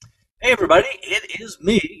Hey everybody, it is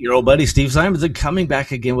me, your old buddy Steve Simonson, coming back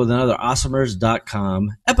again with another awesomers.com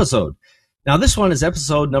episode. Now this one is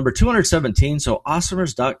episode number 217, so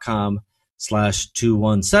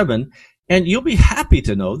awesomers.com/217. And you'll be happy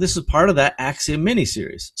to know this is part of that Axiom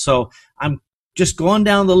mini-series. So I'm just going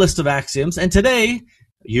down the list of axioms, and today,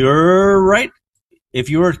 you're right, if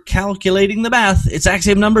you were calculating the math, it's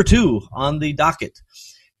axiom number 2 on the docket.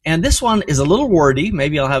 And this one is a little wordy.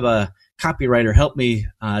 Maybe I'll have a copywriter help me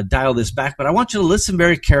dial this back, but I want you to listen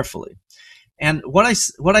very carefully. And what I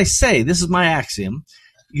say, this is my axiom: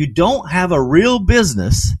 you don't have a real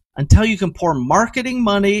business until you can pour marketing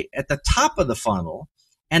money at the top of the funnel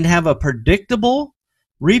and have a predictable,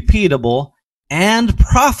 repeatable, and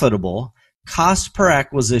profitable cost per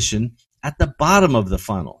acquisition at the bottom of the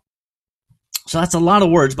funnel. So that's a lot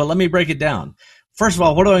of words, but let me break it down. First of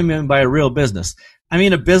all, what do I mean by a real business? I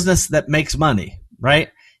mean a business that makes money, right?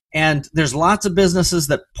 And there's lots of businesses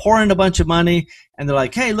that pour in a bunch of money and they're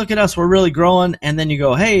like, hey, look at us, we're really growing. And then you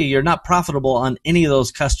go, hey, you're not profitable on any of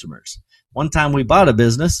those customers. One time we bought a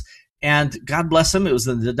business, and God bless them, it was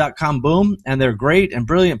the dot-com boom, and they're great and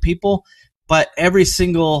brilliant people, but every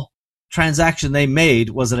single transaction they made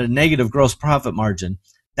was at a negative gross profit margin.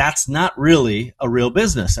 That's not really a real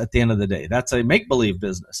business at the end of the day. That's a make-believe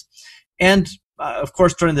business. And of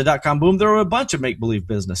course, during the dot-com boom, there were a bunch of make-believe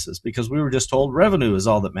businesses because we were just told revenue is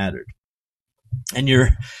all that mattered. And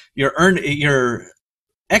your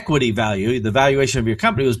equity value, the valuation of your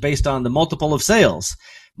company, was based on the multiple of sales.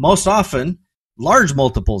 Most often, large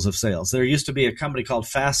multiples of sales. There used to be a company called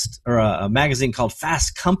a magazine called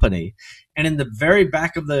Fast Company, and in the very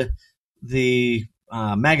back of the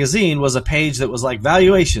magazine was a page that was like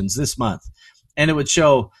valuations this month, and it would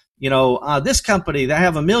show, this company, they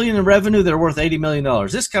have $1 million in revenue, they're worth $80 million.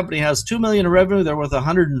 This company has $2 million in revenue, they're worth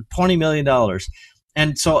 $120 million.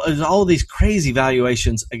 And so there's all of these crazy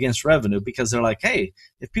valuations against revenue because they're like, hey,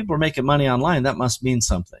 if people are making money online, that must mean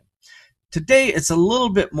something. Today, it's a little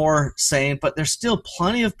bit more sane, but there's still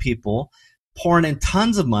plenty of people pouring in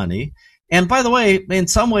tons of money. And by the way, in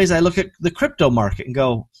some ways, I look at the crypto market and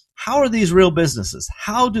go, how are these real businesses?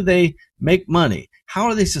 How do they make money? How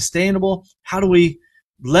are they sustainable? How do we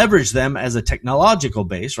leverage them as a technological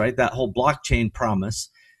base, right? That whole blockchain promise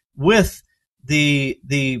with the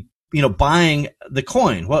buying the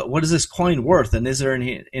coin. What is this coin worth, and is there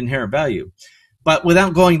an inherent value? But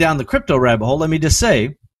without going down the crypto rabbit hole, let me just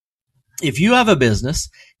say, if you have a business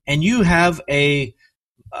and you have a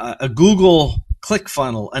Google click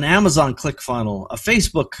funnel, an Amazon click funnel, a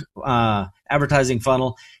Facebook advertising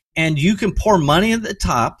funnel, and you can pour money at the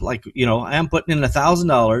top, like, I'm putting in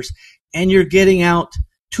 $1,000, and you're getting out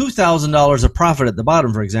 $2,000 of profit at the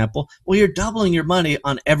bottom, for example, well, you're doubling your money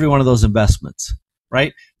on every one of those investments,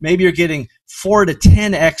 right? Maybe you're getting 4 to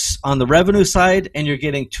 10x on the revenue side, and you're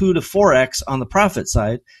getting 2 to 4x on the profit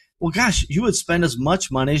side. Well, gosh, you would spend as much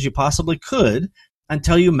money as you possibly could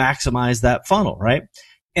until you maximize that funnel, right?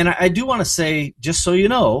 And I do want to say, just so you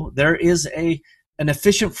know, there is an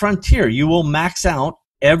efficient frontier. You will max out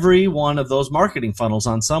every one of those marketing funnels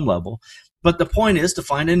on some level. But the point is to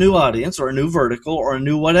find a new audience or a new vertical or a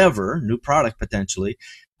new whatever, new product potentially,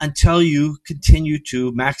 until you continue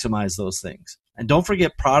to maximize those things. And don't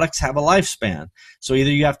forget, products have a lifespan. So either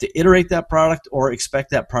you have to iterate that product or expect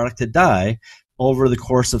that product to die over the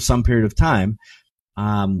course of some period of time.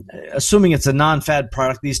 Assuming it's a non-fad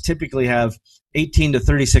product, these typically have 18 to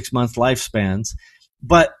 36 month lifespans.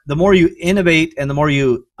 But the more you innovate and the more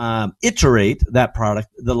you iterate that product,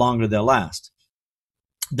 the longer they'll last.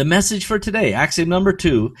 The message for today, axiom number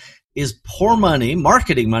 2, is pour money,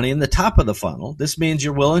 marketing money, in the top of the funnel. This means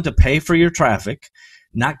you're willing to pay for your traffic,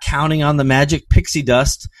 not counting on the magic pixie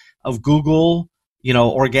dust of Google,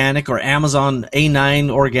 organic, or Amazon A9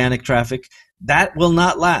 organic traffic. That will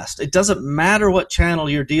not last. It doesn't matter what channel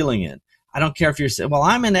you're dealing in. I don't care if you're saying, well,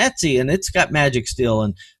 I'm in Etsy and it's got magic still,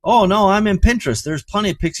 and oh no, I'm in Pinterest. There's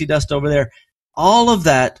plenty of pixie dust over there. All of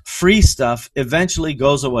that free stuff eventually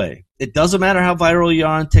goes away. It doesn't matter how viral you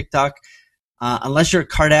are on TikTok, unless you're a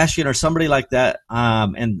Kardashian or somebody like that,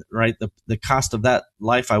 and right, the cost of that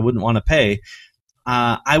life I wouldn't want to pay.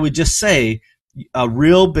 I would just say a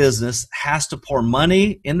real business has to pour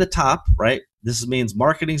money in the top, right? This means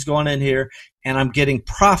marketing's going in here, and I'm getting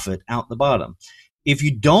profit out the bottom. If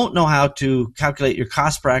you don't know how to calculate your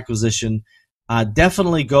cost per acquisition,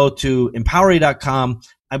 definitely go to Empowery.com.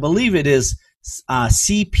 I believe it is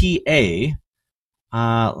CPA.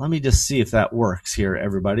 Let me just see if that works here,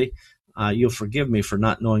 everybody. You'll forgive me for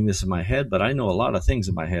not knowing this in my head, but I know a lot of things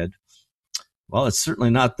in my head. Well, it's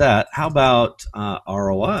certainly not that. How about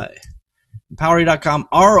ROI? Empowery.com,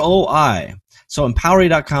 ROI. So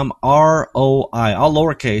Empowery.com, ROI, all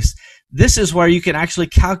lowercase. This is where you can actually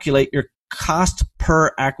calculate your cost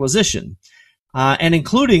per acquisition, and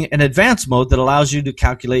including an advanced mode that allows you to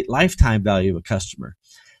calculate lifetime value of a customer.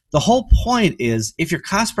 The whole point is if your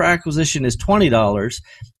cost per acquisition is $20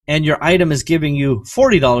 and your item is giving you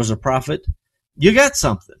 $40 of profit, you got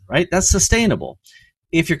something, right? That's sustainable.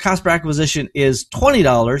 If your cost per acquisition is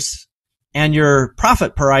 $20 and your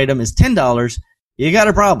profit per item is $10, you got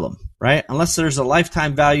a problem, right? Unless there's a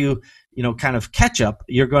lifetime value, kind of catch up,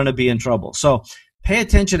 you're going to be in trouble. So pay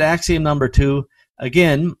attention to axiom number 2.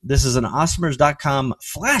 Again, this is an awesomers.com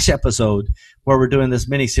flash episode where we're doing this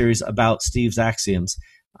mini series about Steve's axioms.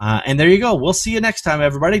 And there you go. We'll see you next time,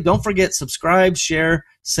 everybody. Don't forget, subscribe, share,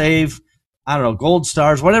 save, gold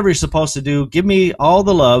stars, whatever you're supposed to do. Give me all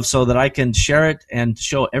the love so that I can share it and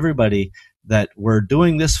show everybody that we're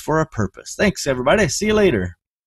doing this for a purpose. Thanks, everybody. See you later.